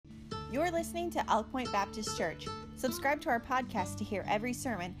You're listening to Elk Point Baptist Church. Subscribe to our podcast to hear every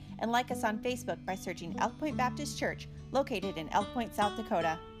sermon and like us on Facebook by searching Elk Point Baptist Church, located in Elk Point, South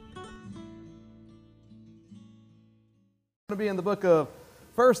Dakota. We're going to be in the book of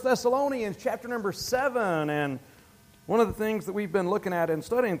 1 Thessalonians, chapter number 7, and one of the things that we've been looking at in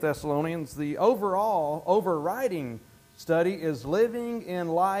studying Thessalonians, the overall overriding study is living in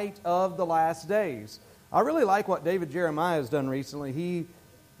light of the last days. I really like what David Jeremiah has done recently. He,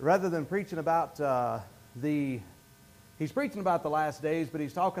 rather than preaching about he's preaching about the last days, but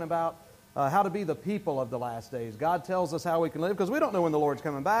he's talking about how to be the people of the last days. God tells us how we can live, because we don't know when the Lord's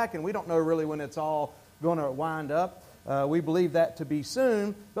coming back, and we don't know really when it's all going to wind up. We believe that to be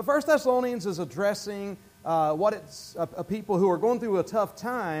soon. But 1 Thessalonians is addressing what it's a people who are going through a tough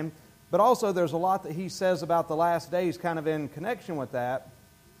time, but also there's a lot that he says about the last days kind of in connection with that.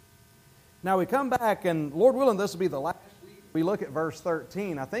 Now we come back, and Lord willing, this will be the last week we look at verse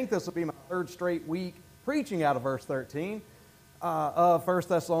 13. I think this will be my third straight week preaching out of verse 13 of 1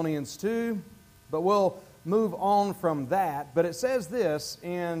 Thessalonians 2, but we'll move on from that. But it says this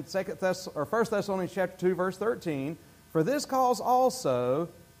in 1 Thessalonians chapter 2, verse 13, "For this cause also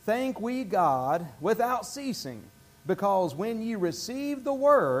thank we God without ceasing, because when ye received the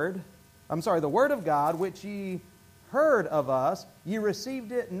word of God, which ye heard of us, ye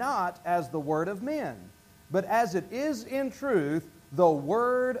received it not as the word of men, but as it is in truth the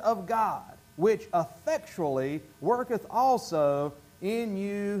word of God, which effectually worketh also in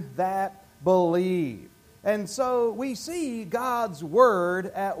you that believe." And so we see God's word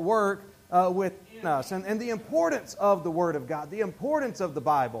at work within us, and the importance of the word of God, the importance of the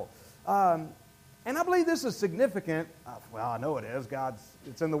Bible. And I believe this is significant. Well, I know it is.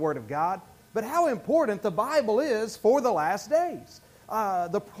 It's in the word of God. But how important the Bible is for the last days.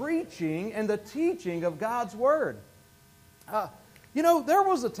 The preaching and the teaching of God's word. There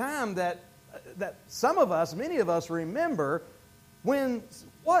was a time that some of us, many of us remember, when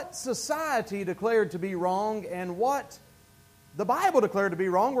what society declared to be wrong and what the Bible declared to be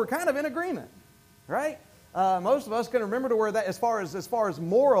wrong were kind of in agreement, right? Most of us can remember to where that, as far as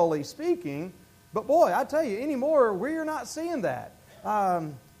morally speaking. But boy, I tell you, anymore we're not seeing that.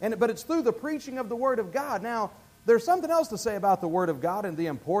 But it's through the preaching of the Word of God. Now, there's something else to say about the Word of God and the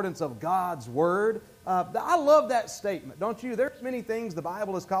importance of God's Word. I love that statement, don't you? There's many things the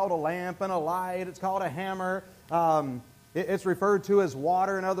Bible is called a lamp and a light. It's called a hammer. It's referred to as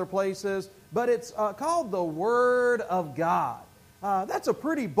water in other places. But it's called the Word of God. That's a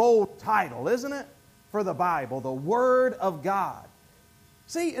pretty bold title, isn't it? For the Bible, the Word of God.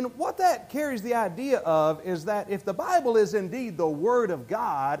 See, and what that carries the idea of is that if the Bible is indeed the Word of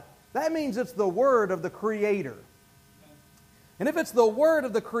God, that means it's the Word of the Creator. And if it's the Word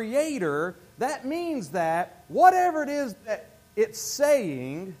of the Creator, that means that whatever it is that it's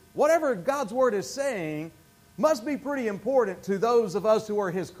saying, whatever God's Word is saying, must be pretty important to those of us who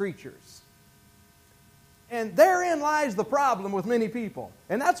are His creatures. And therein lies the problem with many people.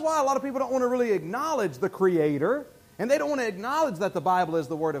 And that's why a lot of people don't want to really acknowledge the Creator, and they don't want to acknowledge that the Bible is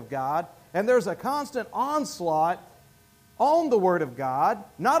the Word of God. And there's a constant onslaught on the Word of God,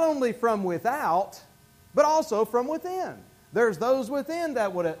 not only from without, but also from within. There's those within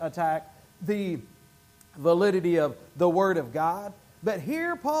that would attack the validity of the Word of God. But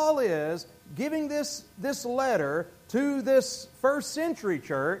here Paul is giving this letter to this first century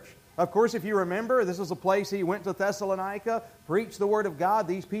church. Of course, if you remember, this is a place he went to Thessalonica, preached the Word of God.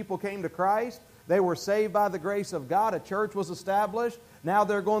 These people came to Christ. They were saved by the grace of God. A church was established. Now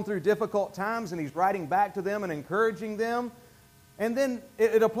they're going through difficult times, and he's writing back to them and encouraging them. And then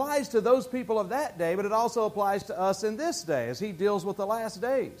it applies to those people of that day, but it also applies to us in this day as he deals with the last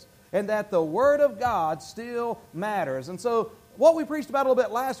days. And that the Word of God still matters. And so what we preached about a little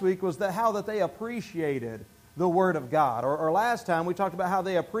bit last week was how that they appreciated the Word of God. Or last time we talked about how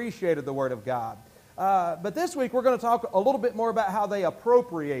they appreciated the Word of God. But this week we're going to talk a little bit more about how they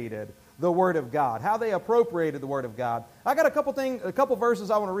appropriated the Word of God. How they appropriated the Word of God. I got a couple verses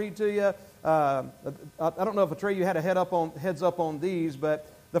I want to read to you. I don't know if Trey you had a heads up on these, but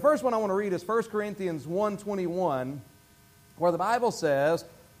the first one I want to read is 1 Corinthians 1:21, where the Bible says,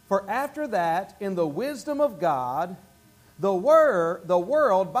 "For after that, in the wisdom of God, the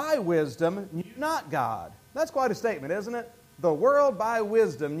world by wisdom knew not God." That's quite a statement, isn't it? The world by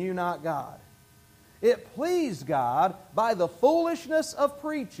wisdom knew not God. "It pleased God by the foolishness of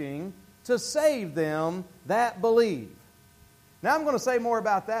preaching to save them that believe." Now I'm going to say more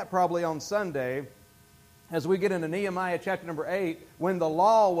about that probably on Sunday as we get into Nehemiah chapter number 8, when the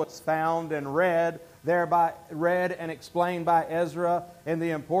law was found and read and explained by Ezra, and the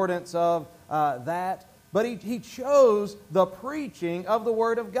importance of that. but he chose the preaching of the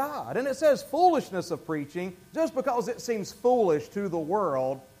Word of God. And it says foolishness of preaching just because it seems foolish to the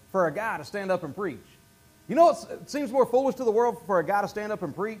world for a guy to stand up and preach. You know what seems more foolish to the world for a guy to stand up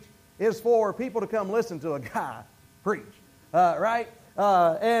and preach? Is for people to come listen to a guy preach. Right?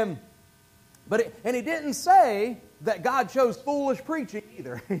 And he didn't say that God chose foolish preaching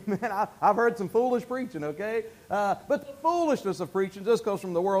either. Amen. I've heard some foolish preaching, okay? But the foolishness of preaching just goes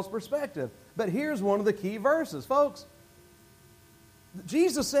from the world's perspective. But here's one of the key verses, folks.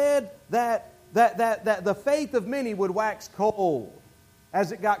 Jesus said that the faith of many would wax cold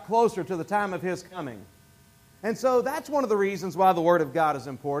as it got closer to the time of His coming. And so that's one of the reasons why the Word of God is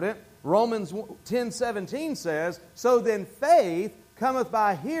important. Romans 10:17 says, "So then faith cometh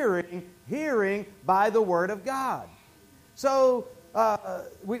by hearing, hearing by the Word of God." So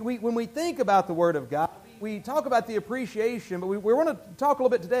when we think about the Word of God, we talk about the appreciation, but we want to talk a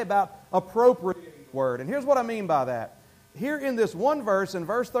little bit today about appropriating the Word. And here's what I mean by that. Here in this one verse, in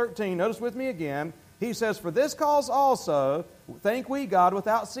verse 13, notice with me again, he says, "For this cause also thank we God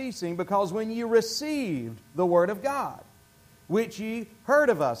without ceasing, because when ye received the Word of God, which ye heard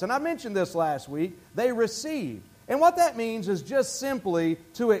of us." And I mentioned this last week. They received. And what that means is just simply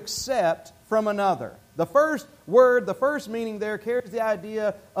to accept from another. The first word, the first meaning there carries the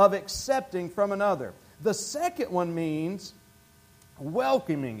idea of accepting from another. The second one means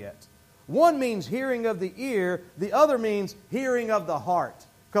welcoming it. One means hearing of the ear. The other means hearing of the heart.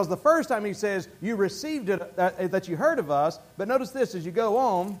 Because the first time he says, you received it, that you heard of us. But notice this, as you go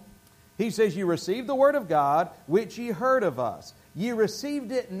on, he says, you received the word of God, which ye heard of us. Ye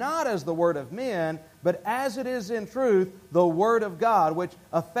received it not as the word of men, but as it is in truth the word of God, which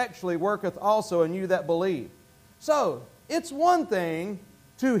effectually worketh also in you that believe. So, it's one thing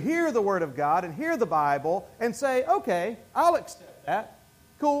to hear the word of God and hear the Bible and say, okay, I'll accept that.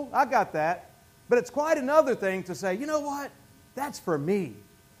 Cool, I got that. But it's quite another thing to say, you know what? That's for me.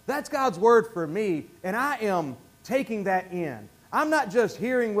 That's God's word for me, and I am taking that in. I'm not just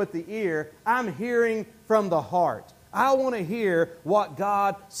hearing with the ear, I'm hearing from the heart. I want to hear what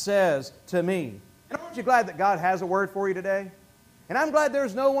God says to me. And aren't you glad that God has a word for you today? And I'm glad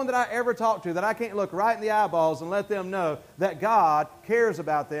there's no one that I ever talk to that I can't look right in the eyeballs and let them know that God cares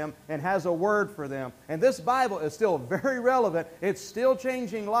about them and has a word for them. And this Bible is still very relevant. It's still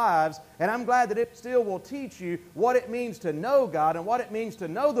changing lives. And I'm glad that it still will teach you what it means to know God and what it means to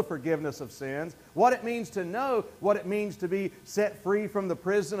know the forgiveness of sins, what it means to know what it means to be set free from the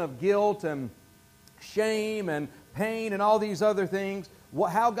prison of guilt and shame and pain and all these other things,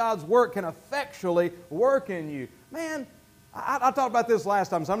 how God's work can effectually work in you. Man, I talked about this last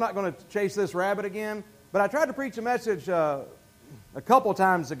time, so I'm not going to chase this rabbit again. But I tried to preach a message a couple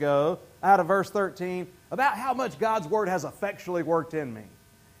times ago out of verse 13 about how much God's Word has effectually worked in me.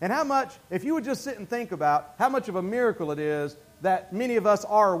 And how much, if you would just sit and think about how much of a miracle it is that many of us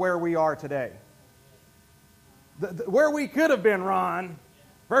are where we are today. Where we could have been, Ron,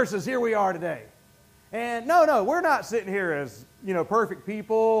 versus here we are today. And no, we're not sitting here as, perfect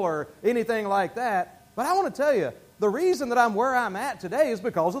people or anything like that. But I want to tell you, the reason that I'm where I'm at today is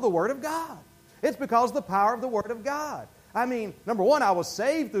because of the Word of God. It's because of the power of the Word of God. I mean, number one, I was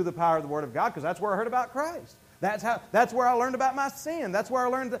saved through the power of the Word of God because that's where I heard about Christ. That's where I learned about my sin. That's where I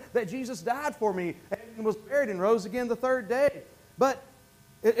learned that Jesus died for me and was buried and rose again the third day. But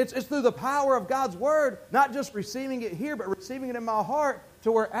it's through the power of God's Word, not just receiving it here, but receiving it in my heart,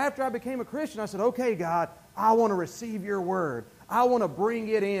 to where after I became a Christian, I said, okay, God, I want to receive your Word. I want to bring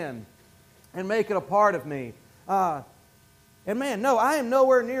it in and make it a part of me. And man, no, I am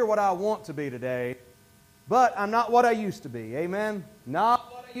nowhere near what I want to be today, but I'm not what I used to be. Amen?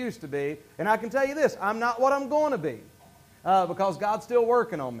 Not what I used to be. And I can tell you this, I'm not what I'm going to be, because God's still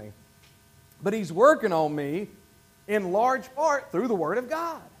working on me. But He's working on me in large part through the Word of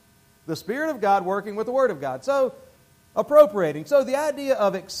God. The Spirit of God working with the Word of God. So, appropriating. So, the idea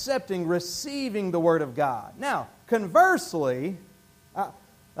of accepting, receiving the Word of God. Now, conversely,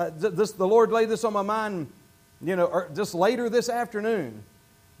 the Lord laid this on my mind, just later this afternoon.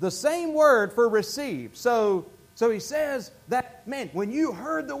 The same word for receive. So He says that, man, when you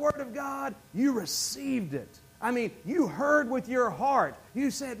heard the Word of God, you received it. I mean, you heard with your heart.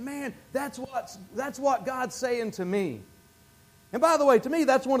 You said, man, that's what God's saying to me. And by the way, to me,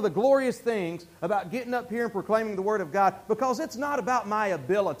 that's one of the glorious things about getting up here and proclaiming the Word of God, because it's not about my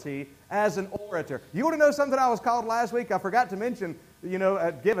ability as an orator. You want to know something I was called last week? I forgot to mention,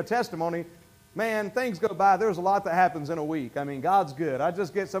 give a testimony. Man, things go by. There's a lot that happens in a week. I mean, God's good. I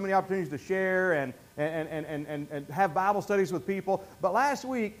just get so many opportunities to share and have Bible studies with people. But last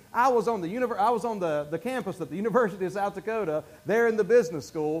week, I was on the campus at the University of South Dakota, there in the business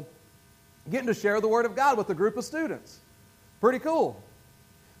school. getting to share the Word of God with a group of students. Pretty cool.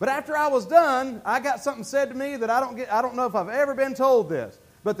 But after I was done, I got something said to me that I don't know if I've ever been told this.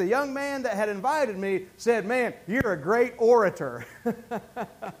 But the young man that had invited me said, "Man, you're a great orator."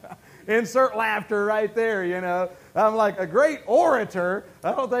 Insert laughter right there, you know. I'm like, a great orator?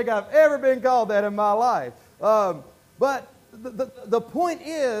 I don't think I've ever been called that in my life. But the point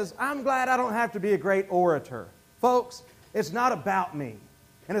is, I'm glad I don't have to be a great orator. Folks, it's not about me.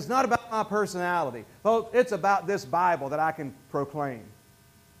 And it's not about my personality. Folks, it's about this Bible that I can proclaim.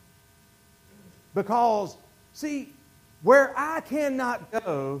 Because, see, where I cannot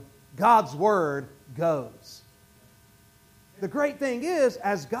go, God's Word goes. The great thing is,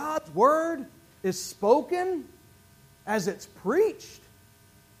 as God's Word is spoken, as it's preached,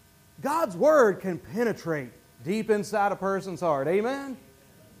 God's Word can penetrate deep inside a person's heart. Amen?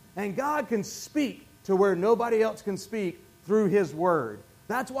 And God can speak to where nobody else can speak through His Word.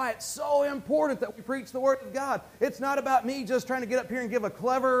 That's why it's so important that we preach the Word of God. It's not about me just trying to get up here and give a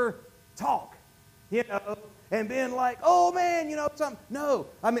clever talk, you know, and being like, "Oh man, you know, something." No,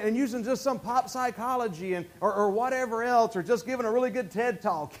 I mean, and using just some pop psychology or whatever else, or just giving a really good TED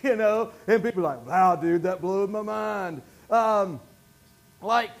talk, you know, and people are like, "Wow, dude, that blew my mind."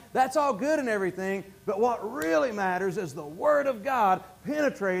 Like, that's all good and everything, but what really matters is the Word of God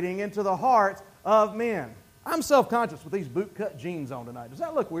penetrating into the hearts of men. I'm self-conscious with these boot-cut jeans on tonight. Does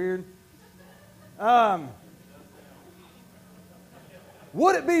that look weird?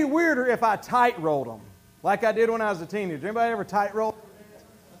 Would it be weirder if I tight-rolled them like I did when I was a teenager? Anybody ever tight-roll?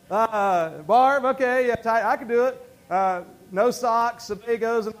 Barb, okay, yeah, tight. I could do it. No socks,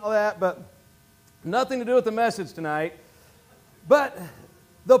 Sebagos, and all that, but nothing to do with the message tonight. But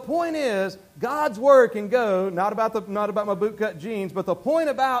the point is, God's Word can go, not about my boot-cut jeans, but the point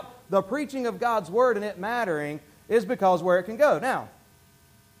about the preaching of God's Word and it mattering is because where it can go. Now,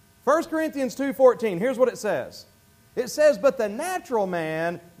 1 Corinthians 2:14, here's what it says. It says, "But the natural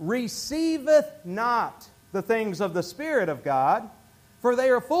man receiveth not the things of the Spirit of God, for they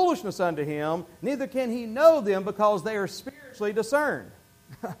are foolishness unto him, neither can he know them because they are spiritually discerned."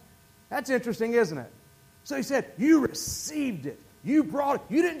 That's interesting, isn't it? So he said, you received it. You brought it.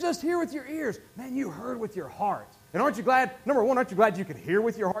 You didn't just hear with your ears. Man, you heard with your heart. And aren't you glad, number one, aren't you glad you could hear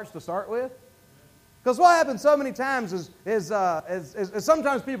with your hearts to start with? Because what happens so many times is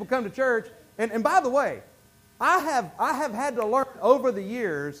sometimes people come to church, and by the way, I have had to learn over the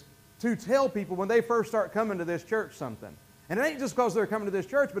years to tell people when they first start coming to this church something. And it ain't just because they're coming to this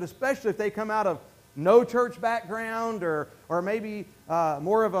church, but especially if they come out of no church background or maybe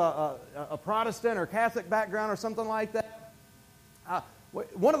more of a Protestant or Catholic background or something like that.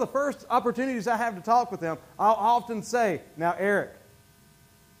 One of the first opportunities I have to talk with them, I'll often say, "Now, Eric,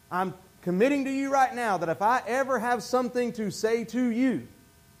 I'm committing to you right now that if I ever have something to say to you,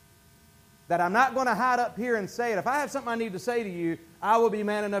 that I'm not going to hide up here and say it. If I have something I need to say to you, I will be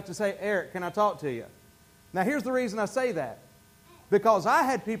man enough to say, 'Eric, can I talk to you?'" Now, here's the reason I say that. Because I've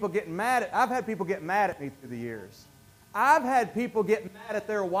had people get mad at me through the years. I've had people get mad at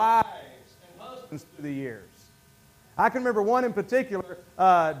their wives and husbands through the years. I can remember one in particular,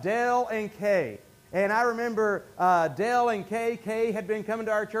 Dale and Kay. And I remember Dale and Kay. Kay had been coming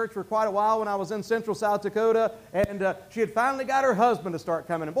to our church for quite a while when I was in central South Dakota. And she had finally got her husband to start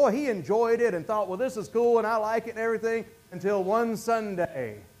coming. And boy, he enjoyed it and thought, well, this is cool and I like it and everything. Until one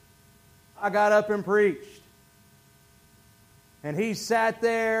Sunday, I got up and preached. And he sat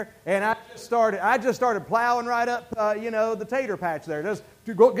there, and I just started plowing right up, the tater patch there, just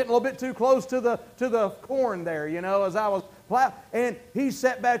getting a little bit too close to the corn there, as I was plowing. And he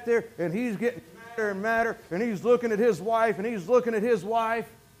sat back there, and he's getting madder and madder, and he's looking at his wife, and he's looking at his wife.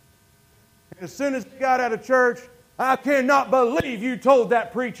 And as soon as he got out of church, "I cannot believe you told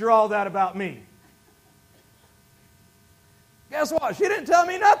that preacher all that about me." Guess what? She didn't tell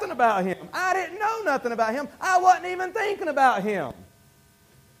me nothing about him. I didn't know nothing about him. I wasn't even thinking about him.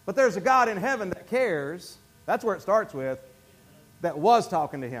 But there's a God in heaven that cares. That's where it starts with. That was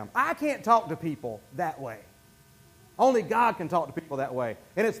talking to him. I can't talk to people that way. Only God can talk to people that way.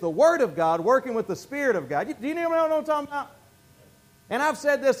 And it's the Word of God working with the Spirit of God. Do you know what I'm talking about? And I've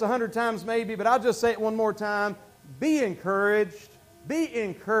said this 100 times maybe, but I'll just say it one more time. Be encouraged. Be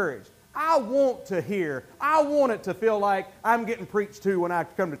encouraged. I want it to feel like I'm getting preached to when I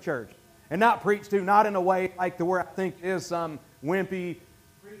come to church. And not preached to, not in a way like to where I think is some wimpy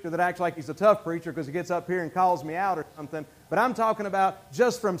preacher that acts like he's a tough preacher because he gets up here and calls me out or something. But I'm talking about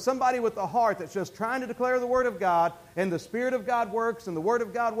just from somebody with a heart that's just trying to declare the Word of God, and the Spirit of God works and the Word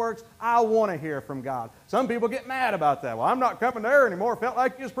of God works. I want to hear from God. Some people get mad about that. Well, I'm not coming there anymore. Felt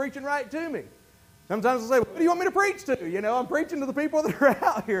like he was preaching right to me. Sometimes I say, "What do you want me to preach to?" I'm preaching to the people that are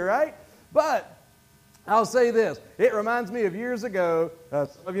out here, right? But I'll say this. It reminds me of years ago. Some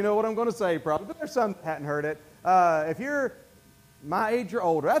of you know what I'm going to say probably, but there's some that hadn't heard it. If you're my age or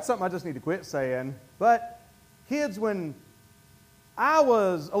older, that's something I just need to quit saying. But kids, when I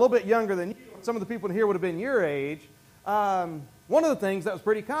was a little bit younger than you, some of the people in here would have been your age, one of the things that was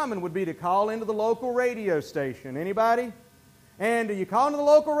pretty common would be to call into the local radio station. Anybody? And you call into the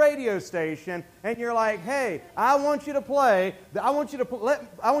local radio station, and you're like, "Hey, I want you to play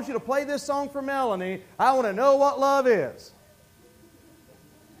this song for Melanie. I want to know what love is."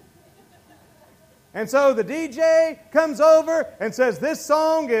 And so the DJ comes over and says, "This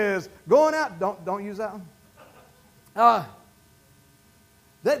song is going out." Don't use that one.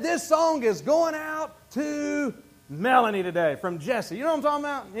 That this song is going out to Melanie today from Jesse. You know what I'm talking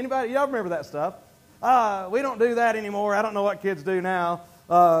about? Anybody? Y'all remember that stuff? We don't do that anymore. I don't know what kids do now,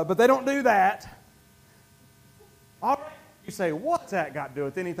 but they don't do that. All right. You say, what's that got to do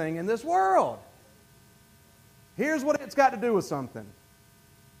with anything in this world? Here's what it's got to do with something.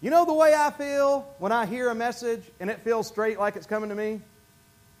 You know the way I feel when I hear a message and it feels straight like it's coming to me?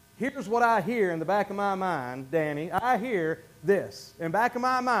 Here's what I hear in the back of my mind, Danny. I hear this. In the back of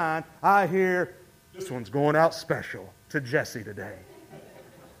my mind, I hear, "This one's going out special to Jesse today.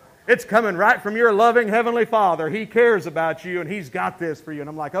 It's coming right from your loving Heavenly Father. He cares about you, and He's got this for you." And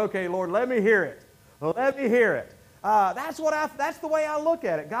I'm like, "Okay, Lord, let me hear it. Let me hear it." That's the way I look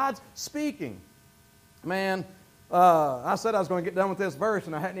at it. God's speaking. Man, I said I was going to get done with this verse,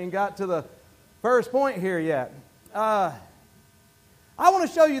 and I hadn't even got to the first point here yet. I want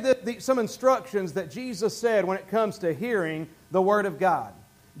to show you some instructions that Jesus said when it comes to hearing the Word of God.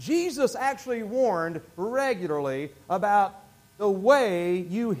 Jesus actually warned regularly about the way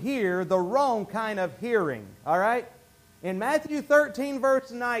you hear the wrong kind of hearing. All right? In Matthew 13,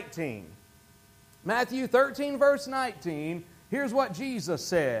 verse 19. Matthew 13, verse 19, here's what Jesus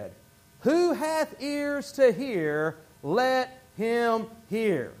said. "Who hath ears to hear, let him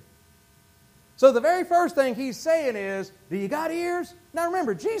hear." So the very first thing He's saying is, do you got ears? Now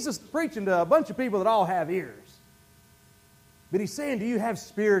remember, Jesus is preaching to a bunch of people that all have ears. But He's saying, do you have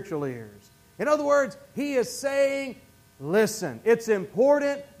spiritual ears? In other words, He is saying, listen. It's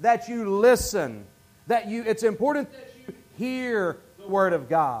important that you listen. It's important that you hear the Word of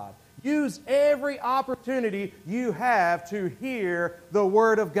God. Use every opportunity you have to hear the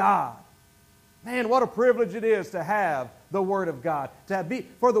Word of God. Man, what a privilege it is to have the Word of God.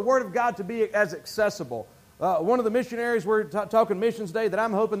 For the Word of God to be as accessible. One of the missionaries, we're talking Missions Day, that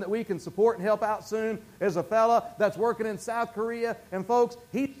I'm hoping that we can support and help out soon, is a fella that's working in South Korea. And folks,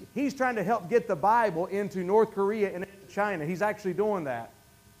 he's trying to help get the Bible into North Korea and into China. He's actually doing that.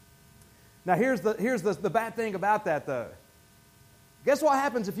 Now here's the bad thing about that though. Guess what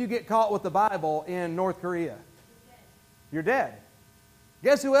happens if you get caught with the Bible in North Korea? You're dead.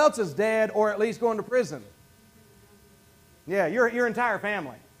 Guess who else is dead or at least going to prison? Yeah, your entire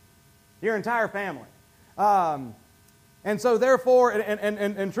family. Your entire family. And so therefore,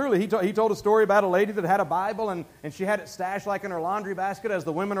 and truly, he told a story about a lady that had a Bible and she had it stashed like in her laundry basket as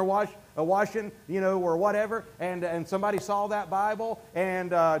the women are washing, or whatever. And somebody saw that Bible,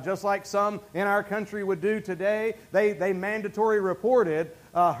 and just like some in our country would do today, they mandatory reported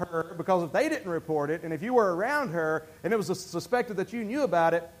her, because if they didn't report it, and if you were around her and it was suspected that you knew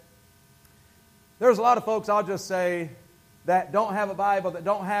about it, there's a lot of folks, I'll just say, that don't have a Bible, that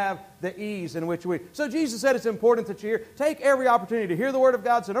don't have the ease in which we... So Jesus said it's important that you hear. Take every opportunity to hear the Word of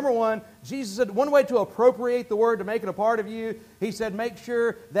God. So number one, Jesus said one way to appropriate the Word, to make it a part of you, He said make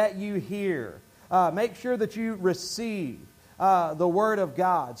sure that you hear. Make sure that you receive the Word of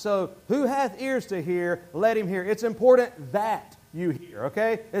God. So who hath ears to hear, let him hear. It's important that you hear,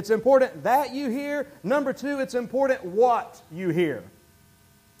 okay? It's important that you hear. Number two, it's important what you hear.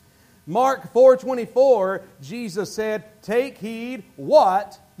 Mark 4:24, Jesus said, "Take heed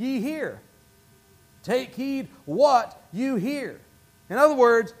what ye hear." Take heed what you hear. In other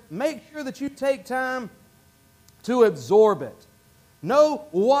words, make sure that you take time to absorb it. Know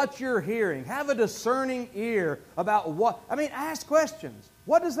what you're hearing. Have a discerning ear about ask questions.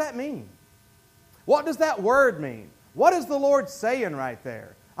 What does that mean? What does that word mean? What is the Lord saying right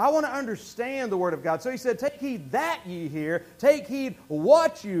there? I want to understand the Word of God. So He said, take heed that ye hear. Take heed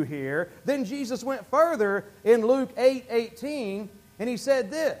what you hear. Then Jesus went further in Luke 8:18, and He said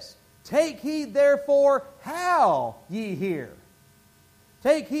this, "Take heed therefore how ye hear."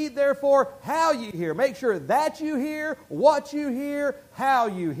 Take heed therefore how ye hear. Make sure that you hear, what you hear, how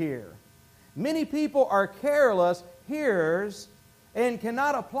you hear. Many people are careless hearers and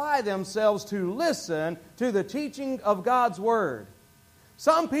cannot apply themselves to listen to the teaching of God's Word.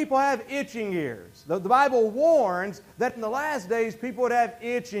 Some people have itching ears. The Bible warns that in the last days people would have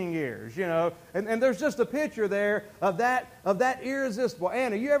itching ears, you know. And there's just a picture there of that irresistible.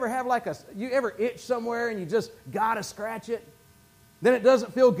 Anna, you ever itch somewhere and you just gotta scratch it? Then it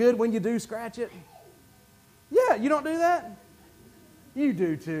doesn't feel good when you do scratch it? Yeah, you don't do that? You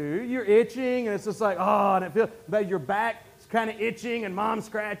do too. You're itching and it's just like, oh, and it feels, but your back is kind of itching and mom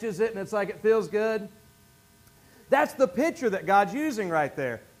scratches it and it's like it feels good. That's the picture that God's using right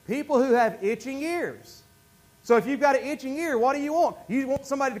there. People who have itching ears. So if you've got an itching ear, what do you want? You want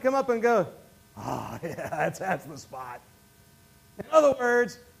somebody to come up and go, oh, yeah, that's the spot. In other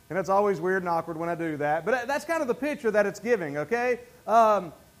words, and it's always weird and awkward when I do that, but that's kind of the picture that it's giving, okay?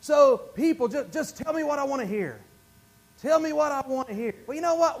 So people, just tell me what I want to hear. Tell me what I want to hear. Well, you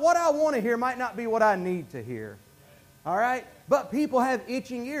know what? What I want to hear might not be what I need to hear. All right? But people have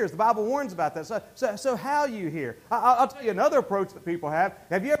itching ears. The Bible warns about that. So how you hear? I'll tell you another approach that people have.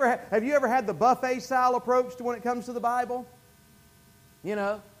 Have you ever had the buffet style approach to when it comes to the Bible? You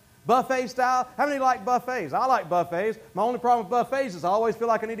know, buffet style. How many like buffets? I like buffets. My only problem with buffets is I always feel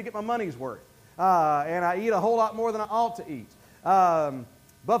like I need to get my money's worth, and I eat a whole lot more than I ought to eat.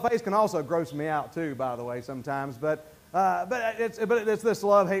 Buffets can also gross me out too, by the way, sometimes. But it's this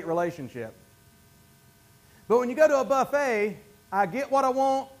love-hate relationship. But when you go to a buffet, I get what I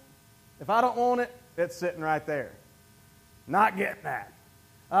want. If I don't want it, it's sitting right there. Not getting that.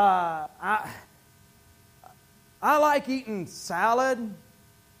 I like eating salad.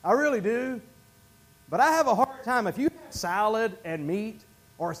 I really do. But I have a hard time. If you have salad and meat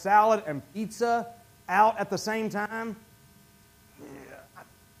or salad and pizza out at the same time,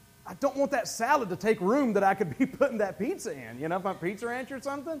 I don't want that salad to take room that I could be putting that pizza in. You know, if I'm Pizza Ranch or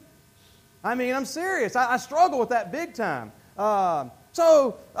something. I mean, I'm serious. I struggle with that big time.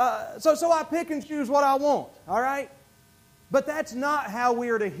 So I pick and choose what I want, all right? But that's not how we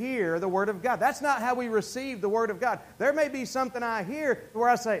are to hear the Word of God. That's not how we receive the Word of God. There may be something I hear where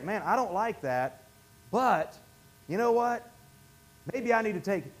I say, man, I don't like that, but you know what? Maybe I need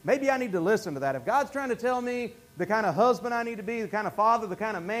to listen to that. If God's trying to tell me the kind of husband I need to be, the kind of father, the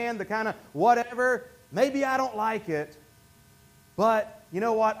kind of man, the kind of whatever, maybe I don't like it, but you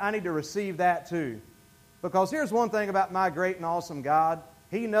know what? I need to receive that too. Because here's one thing about my great and awesome God.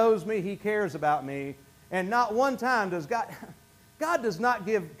 He knows me. He cares about me. And not one time does God does not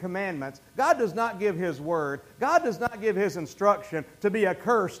give commandments. God does not give His Word. God does not give His instruction to be a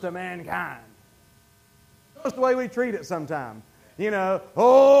curse to mankind. That's the way we treat it sometimes. You know,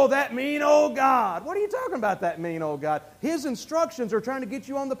 oh, that mean old God. What are you talking about, that mean old God? His instructions are trying to get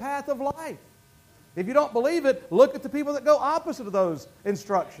you on the path of life. If you don't believe it, look at the people that go opposite of those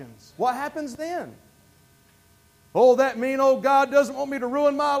instructions. What happens then? Oh, that mean old God doesn't want me to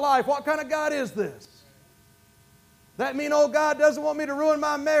ruin my life. What kind of God is this? That mean old God doesn't want me to ruin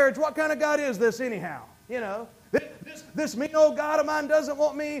my marriage. What kind of God is this anyhow? You know, this mean old God of mine doesn't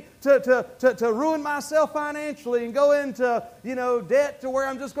want me to ruin myself financially and go into, you know, debt to where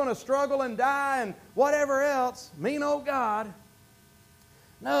I'm just going to struggle and die and whatever else. Mean old God.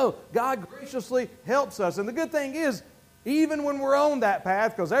 No, God graciously helps us. And the good thing is, even when we're on that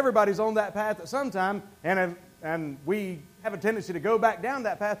path, because everybody's on that path at some time, and we have a tendency to go back down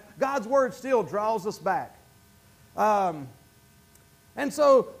that path, God's Word still draws us back. And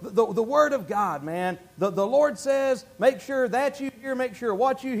so the Word of God, man, the Lord says, make sure that you hear, make sure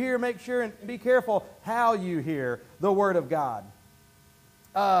what you hear, make sure and be careful how you hear the Word of God.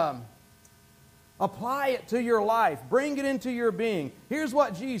 Apply it to your life. Bring it into your being. Here's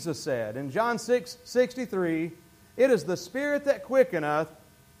what Jesus said in John 6:63. It is the Spirit that quickeneth,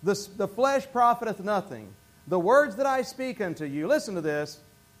 the flesh profiteth nothing. The words that I speak unto you, listen to this,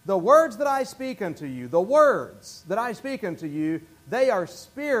 the words that I speak unto you, they are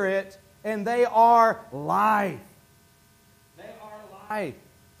spirit and they are life. They are life.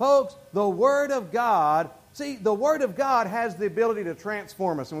 Folks, the Word of God, see, the Word of God has the ability to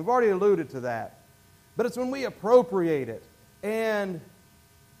transform us, and we've already alluded to that. But it's when we appropriate it. And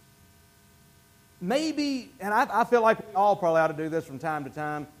maybe, and I feel like we all probably ought to do this from time to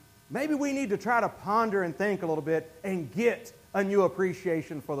time, maybe we need to try to ponder and think a little bit and get a new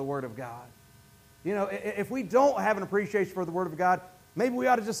appreciation for the Word of God. You know, if we don't have an appreciation for the Word of God, maybe we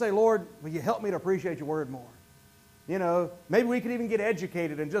ought to just say, Lord, will you help me to appreciate your Word more? You know, maybe we could even get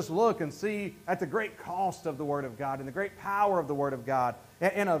educated and just look and see at the great cost of the Word of God and the great power of the Word of God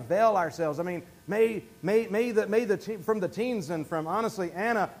and avail ourselves. I mean, from the teens and from, honestly,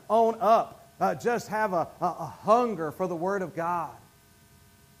 Anna on up, just have a hunger for the Word of God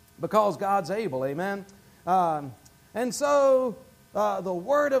because God's able, amen? And so the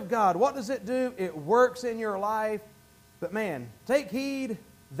Word of God, what does it do? It works in your life. But man, take heed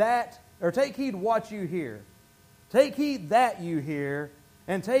what you hear. Take heed that you hear,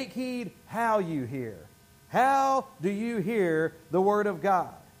 and take heed how you hear. How do you hear the Word of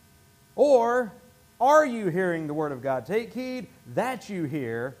God? Or are you hearing the Word of God? Take heed that you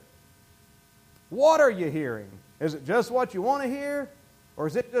hear. What are you hearing? Is it just what you want to hear? Or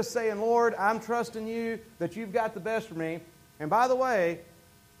is it just saying, Lord, I'm trusting you that you've got the best for me? And by the way,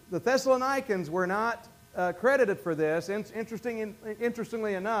 the Thessalonians were not credited for this,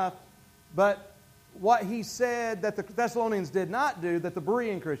 interestingly enough, but what he said that the Thessalonians did not do, that the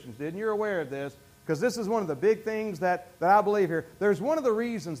Berean Christians did, and you're aware of this, because this is one of the big things that I believe here. There's one of the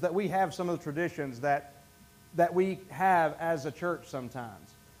reasons that we have some of the traditions that we have as a church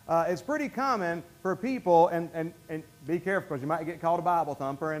sometimes. It's pretty common for people, and be careful because you might get called a Bible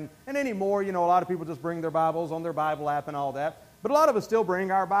thumper, and anymore, a lot of people just bring their Bibles on their Bible app and all that, but a lot of us still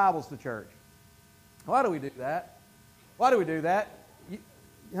bring our Bibles to church. Why do we do that?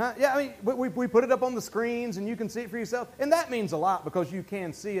 Yeah, I mean, we put it up on the screens and you can see it for yourself. And that means a lot because you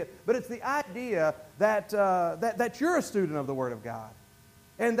can see it. But it's the idea that you're a student of the Word of God.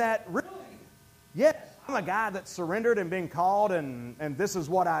 And that really, yes, I'm a guy that's surrendered and been called and this is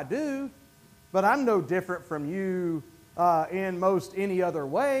what I do. But I'm no different from you in most any other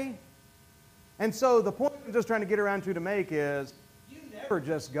way. And so the point I'm just trying to get around to make is you never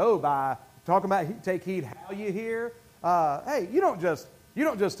just go by talking about take heed how you hear. Hey, you don't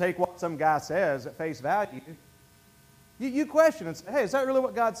just take what some guy says at face value. You question and say, hey, is that really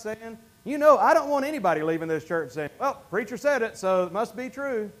what God's saying? I don't want anybody leaving this church saying, well, preacher said it, so it must be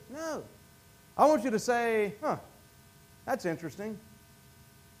true. No. I want you to say, that's interesting.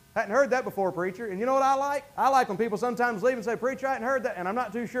 Hadn't heard that before, preacher. And you know what I like? I like when people sometimes leave and say, preacher, I hadn't heard that, and I'm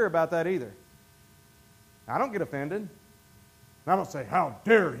not too sure about that either. I don't get offended. I don't say, how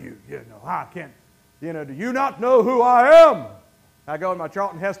dare you? I can't. Do you not know who I am? I go in my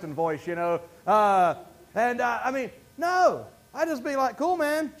Charlton Heston voice, no. I just be like, cool,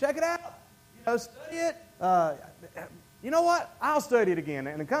 man, check it out. Study it. You know what? I'll study it again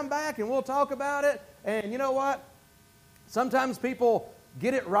and come back and we'll talk about it. And you know what? Sometimes people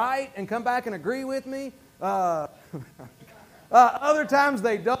get it right and come back and agree with me. Other times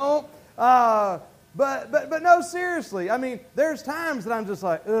they don't. But no, seriously. I mean, there's times that I'm just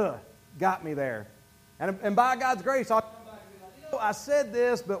like, got me there. And by God's grace, I'll come back and be like, I said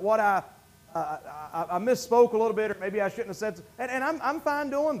this, but what I misspoke a little bit, or maybe I shouldn't have said. And I'm fine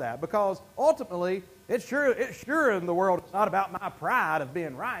doing that because ultimately, it's sure in the world it's not about my pride of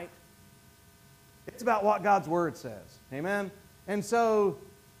being right. It's about what God's Word says. Amen. And so,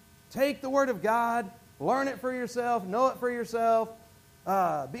 take the Word of God, learn it for yourself, know it for yourself,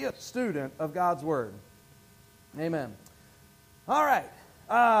 be a student of God's Word. Amen. All right.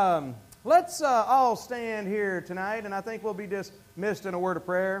 Let's all stand here tonight, and I think we'll be dismissed in a word of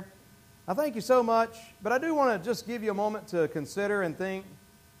prayer. I thank you so much, but I do want to just give you a moment to consider and think,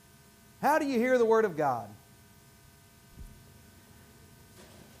 how do you hear the Word of God?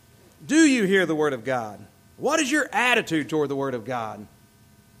 Do you hear the Word of God? What is your attitude toward the Word of God?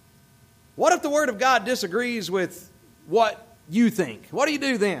 What if the Word of God disagrees with what you think? What do you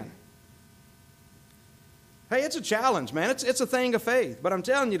do then? Hey, it's a challenge, man. It's a thing of faith. But I'm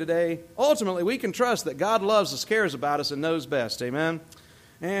telling you today, ultimately, we can trust that God loves us, cares about us, and knows best. Amen?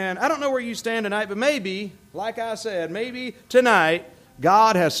 And I don't know where you stand tonight, but maybe, like I said, maybe tonight,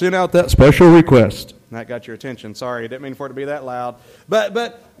 God has sent out that special request. That got your attention. Sorry, I didn't mean for it to be that loud.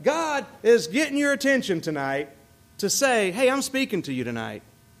 But God is getting your attention tonight to say, hey, I'm speaking to you tonight.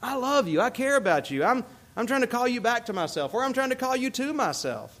 I love you. I care about you. I'm trying to call you back to myself, or I'm trying to call you to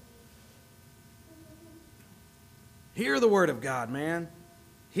myself. Hear the Word of God, man.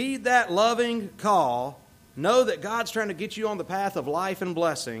 Heed that loving call. Know that God's trying to get you on the path of life and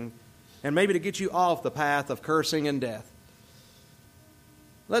blessing, and maybe to get you off the path of cursing and death.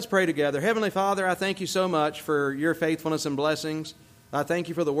 Let's pray together. Heavenly Father, I thank you so much for your faithfulness and blessings. I thank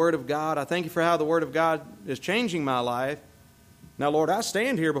you for the Word of God. I thank you for how the Word of God is changing my life. Now, Lord, I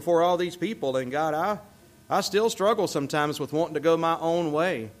stand here before all these people, and God, I still struggle sometimes with wanting to go my own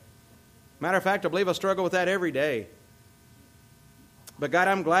way. Matter of fact, I believe I struggle with that every day. But God,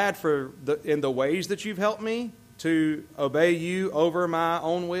 I'm glad in the ways that you've helped me to obey you over my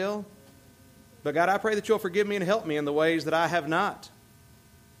own will. But God, I pray that you'll forgive me and help me in the ways that I have not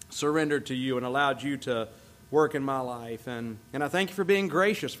surrendered to you and allowed you to work in my life. And I thank you for being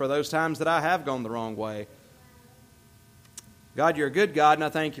gracious for those times that I have gone the wrong way. God, you're a good God, and I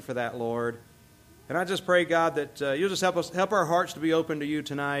thank you for that, Lord. And I just pray, God, that you'll just help our hearts to be open to you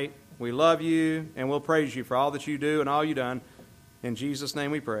tonight. We love you, and we'll praise you for all that you do and all you've done. In Jesus'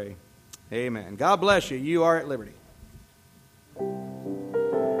 name we pray. Amen. God bless you. You are at liberty.